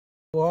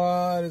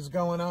What is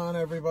going on,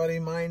 everybody?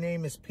 My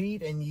name is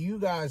Pete, and you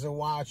guys are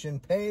watching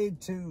Pay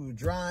to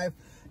Drive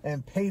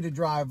and Pay to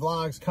Drive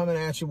vlogs, coming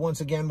at you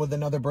once again with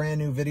another brand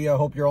new video.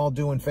 Hope you're all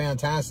doing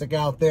fantastic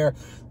out there.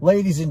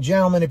 Ladies and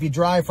gentlemen, if you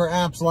drive for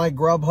apps like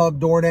GrubHub,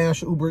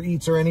 DoorDash, Uber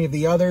Eats, or any of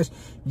the others,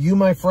 you,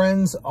 my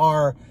friends,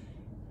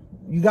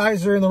 you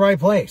guys are in the right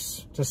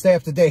place to stay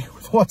up to date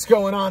with what's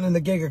going on in the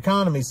gig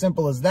economy.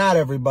 Simple as that,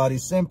 everybody.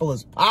 Simple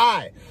as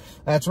pie.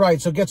 That's right.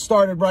 So get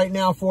started right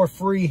now for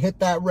free. Hit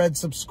that red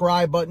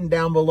subscribe button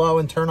down below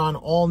and turn on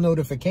all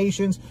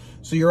notifications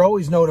so you're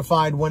always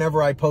notified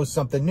whenever I post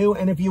something new.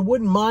 And if you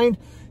wouldn't mind,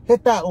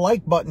 hit that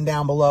like button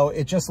down below.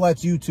 It just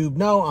lets YouTube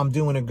know I'm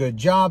doing a good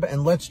job.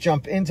 And let's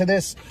jump into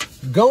this.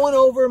 Going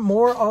over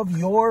more of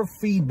your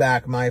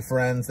feedback, my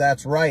friends.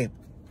 That's right.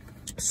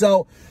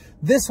 So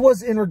this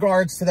was in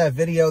regards to that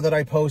video that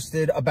I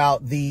posted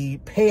about the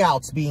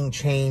payouts being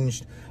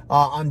changed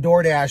on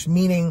DoorDash,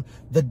 meaning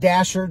the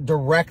Dasher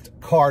Direct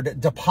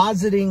card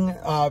depositing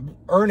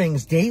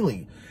earnings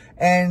daily.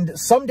 And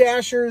some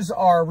Dashers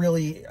are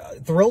really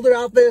thrilled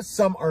about this,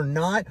 some are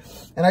not.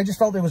 And I just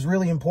felt it was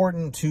really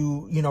important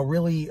to,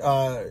 really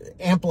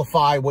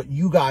amplify what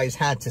you guys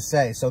had to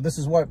say. So this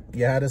is what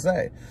you had to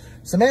say.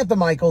 Samantha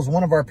Michaels,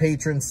 one of our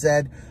patrons,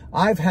 said,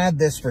 "I've had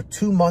this for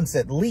 2 months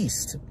at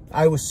least.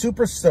 I was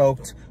super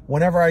stoked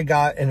whenever I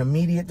got an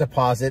immediate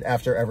deposit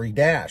after every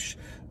dash.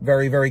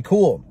 Very, very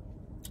cool.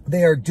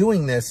 They are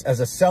doing this as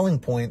a selling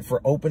point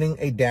for opening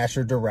a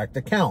Dasher Direct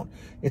account.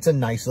 It's a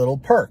nice little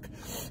perk."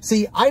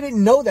 See, I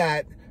didn't know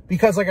that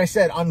because, like I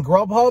said, on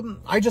GrubHub,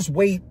 I just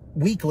wait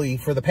weekly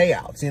for the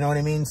payouts. You know what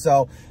I mean?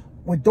 So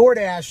with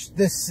DoorDash,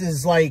 this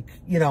is like,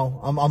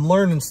 I'm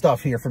learning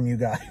stuff here from you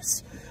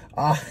guys.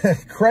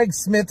 Craig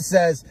Smith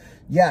says,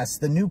 "Yes,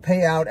 the new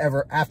payout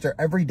after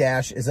every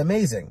dash is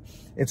amazing.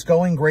 It's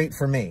going great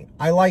for me.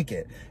 I like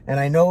it. And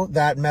I know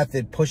that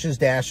method pushes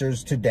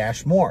Dashers to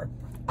dash more."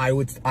 I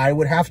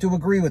would have to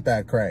agree with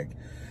that, Craig.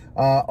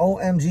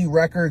 OMG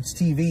Records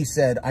TV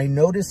said, "I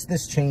noticed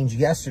this change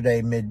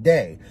yesterday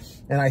midday,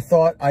 and I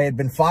thought I had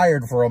been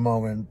fired for a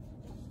moment."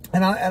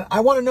 And I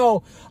want to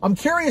know, I'm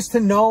curious to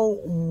know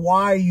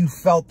why you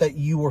felt that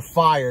you were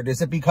fired.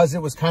 Is it because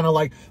it was kind of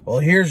like, well,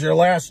 here's your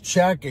last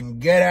check and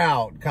get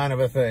out kind of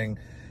a thing?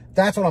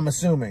 That's what I'm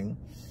assuming.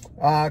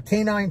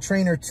 K9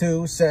 Trainer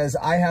 2 says,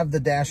 "I have the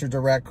Dasher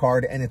Direct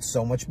card and it's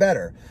so much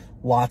better.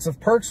 Lots of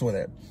perks with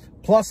it.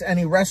 Plus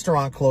any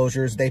restaurant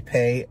closures, they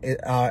pay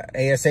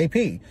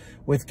ASAP.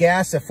 With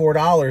gas at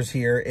 $4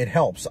 here, it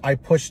helps. I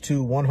push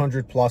to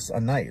 100 plus a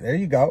night." There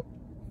you go.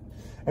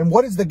 And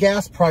what is the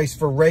gas price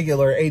for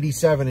regular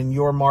 87 in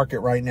your market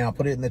right now?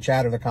 Put it in the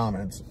chat or the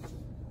comments.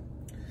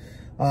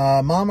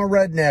 Mama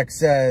Redneck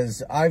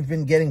says, "I've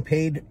been getting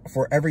paid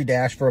for every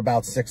dash for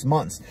about 6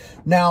 months.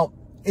 Now,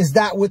 is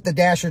that with the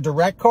Dasher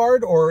Direct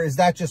card, or is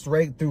that just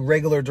through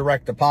regular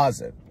direct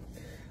deposit?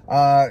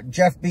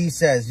 Jeff B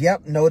says,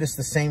 "Yep, noticed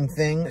the same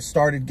thing.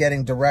 Started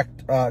getting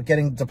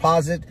getting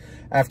deposit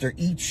after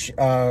each,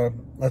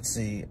 let's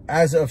see,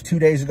 as of 2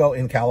 days ago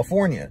in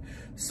California.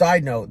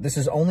 Side note, this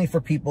is only for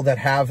people that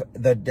have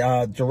the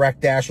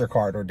Direct Dasher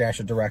card or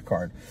Dasher Direct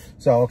card."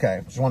 So,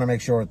 okay, just want to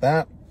make sure with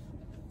that.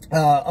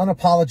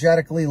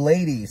 Unapologetically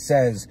Lady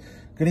says,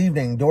 "Good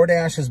evening.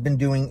 DoorDash has been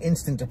doing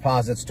instant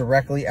deposits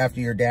directly after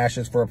your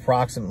dashes for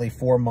approximately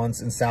 4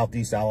 months in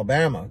Southeast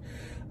Alabama.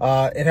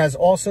 It has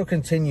also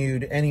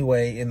continued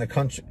anyway in the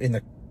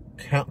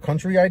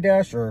country I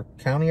dash or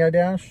county I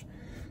dash."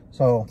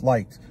 So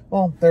liked.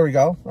 Well, there we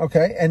go.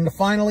 Okay. And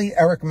finally,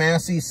 Eric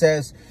Massey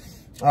says,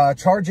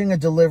 "Charging a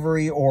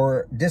delivery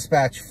or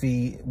dispatch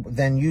fee,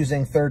 then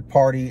using third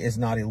party is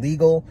not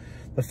illegal.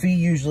 The fee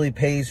usually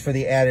pays for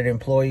the added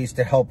employees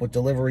to help with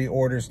delivery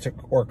orders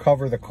or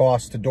cover the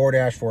cost to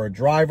DoorDash for a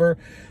driver.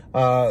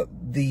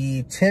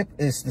 The tip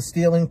is the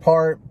stealing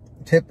part.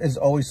 Tip is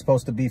always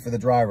supposed to be for the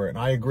driver." And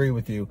I agree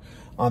with you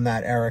on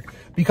that, Eric,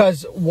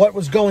 because what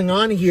was going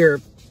on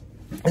here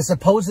is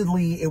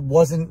supposedly it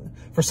wasn't,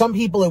 for some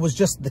people, it was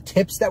just the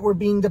tips that were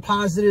being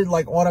deposited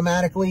like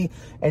automatically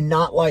and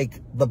not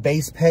like the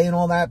base pay and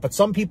all that. But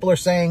some people are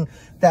saying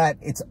that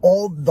it's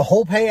the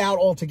whole payout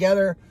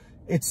altogether.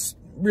 It's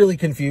really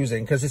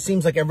confusing because it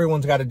seems like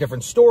everyone's got a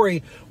different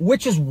story,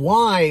 which is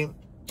why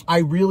I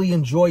really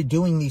enjoy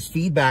doing these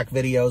feedback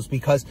videos,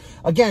 because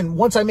again,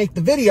 once I make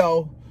the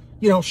video,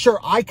 sure,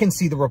 I can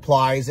see the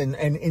replies and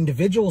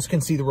individuals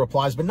can see the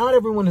replies, but not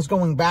everyone is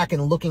going back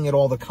and looking at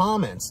all the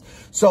comments.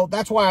 So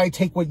that's why I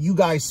take what you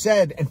guys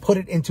said and put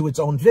it into its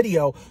own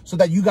video so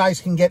that you guys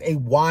can get a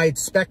wide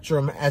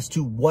spectrum as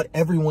to what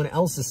everyone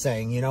else is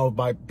saying,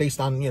 based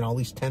on, at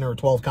least 10 or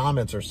 12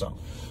 comments or so.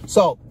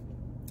 So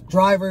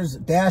drivers,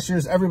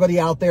 dashers, everybody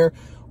out there,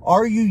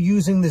 are you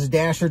using this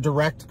Dasher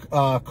Direct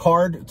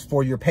card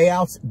for your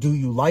payouts? Do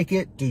you like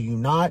it? Do you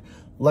not?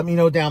 let me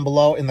know down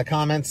below in the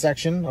comments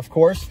section, of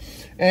course.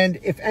 And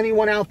if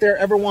anyone out there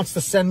ever wants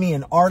to send me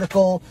an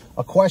article,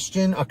 a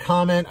question, a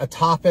comment, a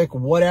topic,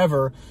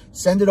 whatever,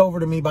 send it over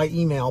to me by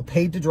email,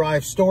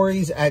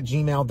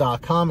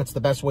 paidtodrivestories@gmail.com. It's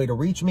the best way to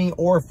reach me.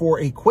 Or for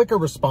a quicker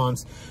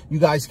response, you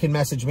guys can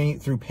message me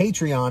through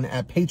Patreon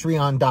at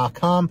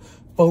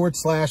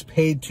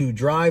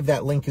patreon.com/paid2drive.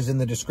 That link is in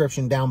the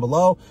description down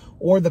below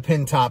or the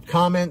pinned top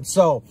comment.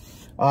 So,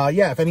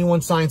 yeah, if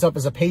anyone signs up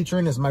as a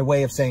patron, as my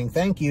way of saying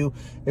thank you,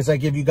 is I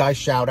give you guys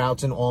shout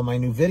outs in all my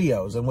new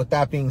videos. And with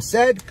that being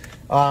said,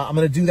 I'm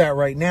going to do that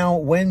right now.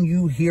 When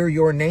you hear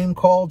your name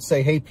called,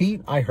 say, hey,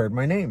 Pete, I heard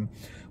my name.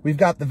 We've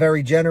got the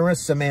very generous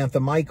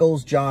Samantha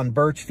Michaels, John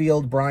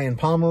Birchfield, Brian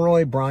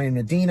Pomeroy, Brian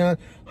Medina,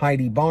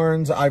 Heidi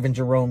Barnes, Ivan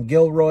Jerome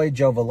Gilroy,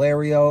 Joe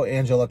Valerio,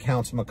 Angela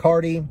Counts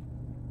McCarty,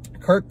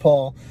 Kurt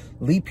Paul,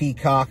 Lee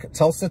Peacock,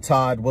 Tulsa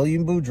Todd,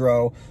 William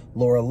Boudreau,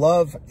 Laura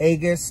Love,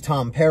 Agus,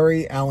 Tom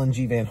Perry, Alan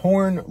G. Van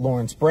Horn,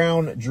 Lawrence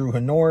Brown, Drew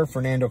Honor,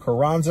 Fernando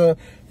Carranza,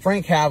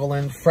 Frank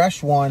Haviland,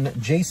 Fresh One,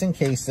 Jason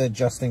Casa,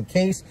 Justin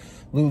Case,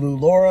 Lulu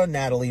Laura,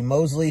 Natalie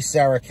Mosley,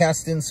 Sarah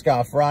Keston,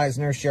 Scott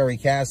Reisner, Sherry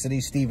Cassidy,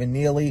 Stephen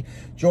Neely,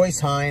 Joyce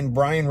Hine,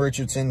 Brian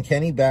Richardson,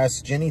 Kenny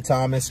Best, Ginny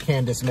Thomas,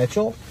 Candace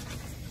Mitchell,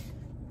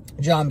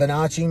 John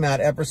Bonacci, Matt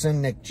Epperson,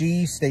 Nick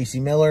G, Stacy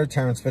Miller,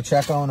 Terrence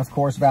Pacheco, and of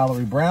course,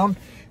 Valerie Brown.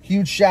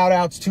 Huge shout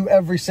outs to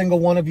every single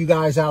one of you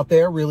guys out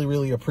there. Really,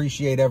 really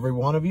appreciate every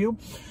one of you.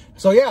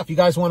 So yeah, if you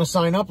guys want to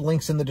sign up,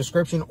 links in the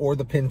description or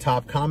the pinned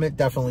top comment.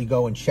 Definitely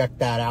go and check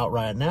that out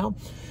right now.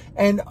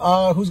 And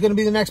who's going to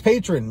be the next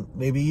patron?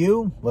 Maybe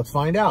you? Let's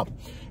find out.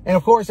 And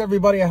of course,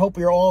 everybody, I hope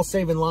you're all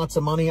saving lots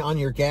of money on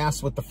your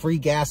gas with the free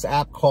gas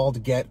app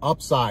called Get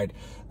Upside.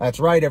 That's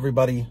right,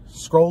 everybody.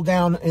 Scroll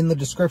down in the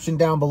description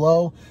down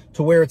below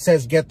to where it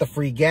says Get the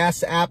Free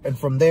Gas app. And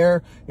from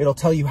there, it'll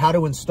tell you how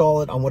to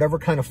install it on whatever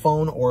kind of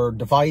phone or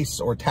device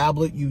or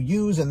tablet you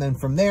use. And then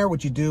from there,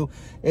 what you do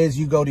is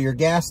you go to your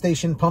gas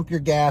station, pump your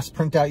gas,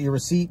 print out your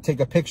receipt, take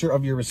a picture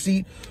of your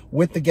receipt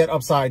with the Get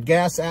Upside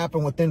gas app.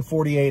 And within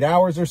 48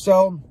 hours or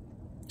so,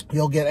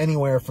 you'll get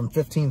anywhere from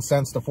 15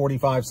 cents to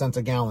 45 cents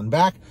a gallon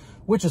back,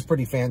 which is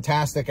pretty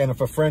fantastic. And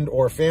if a friend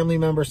or family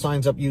member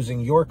signs up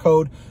using your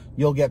code,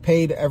 you'll get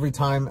paid every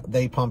time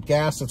they pump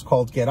gas. It's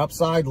called Get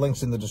Upside.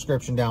 Links in the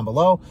description down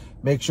below.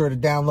 Make sure to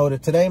download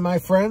it today, my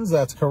friends.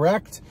 That's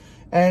correct.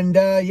 And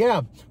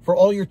yeah, for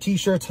all your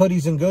t-shirts,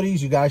 hoodies, and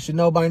goodies, you guys should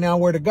know by now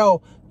where to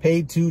go.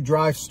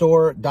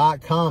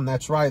 paid2drivestore.com.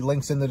 That's right.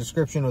 Links in the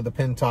description or the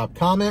pinned top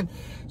comment.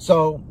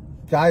 So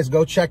guys,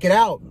 go check it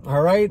out.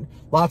 All right.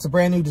 Lots of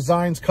brand new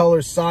designs,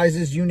 colors,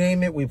 sizes, you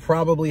name it. We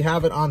probably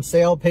have it on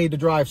sale.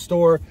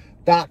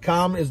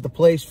 paid2drivestore.com is the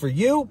place for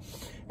you.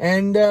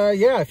 And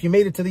yeah, if you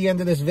made it to the end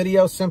of this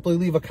video, simply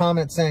leave a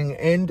comment saying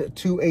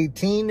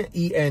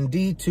END218,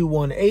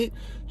 END218.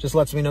 Just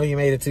lets me know you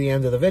made it to the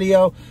end of the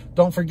video.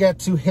 Don't forget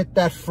to hit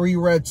that free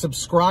red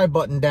subscribe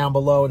button down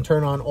below and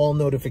turn on all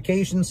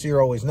notifications so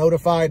you're always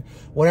notified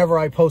whenever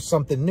I post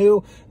something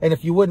new. And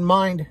if you wouldn't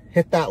mind,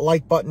 hit that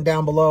like button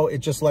down below. It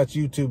just lets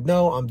YouTube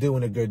know I'm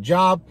doing a good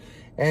job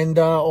and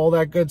all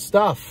that good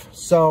stuff.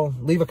 So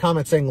leave a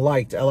comment saying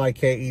liked,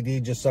 L-I-K-E-D,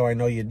 just so I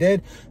know you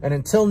did. And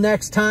until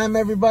next time,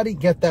 everybody,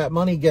 get that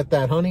money, get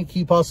that honey,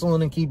 keep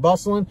hustling and keep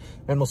bustling.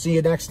 And we'll see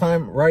you next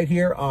time right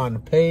here on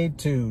Paid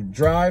to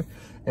Drive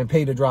and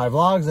Paid to Drive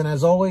Vlogs. And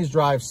as always,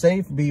 drive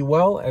safe, be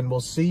well, and we'll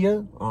see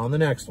you on the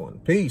next one.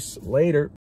 Peace. Later.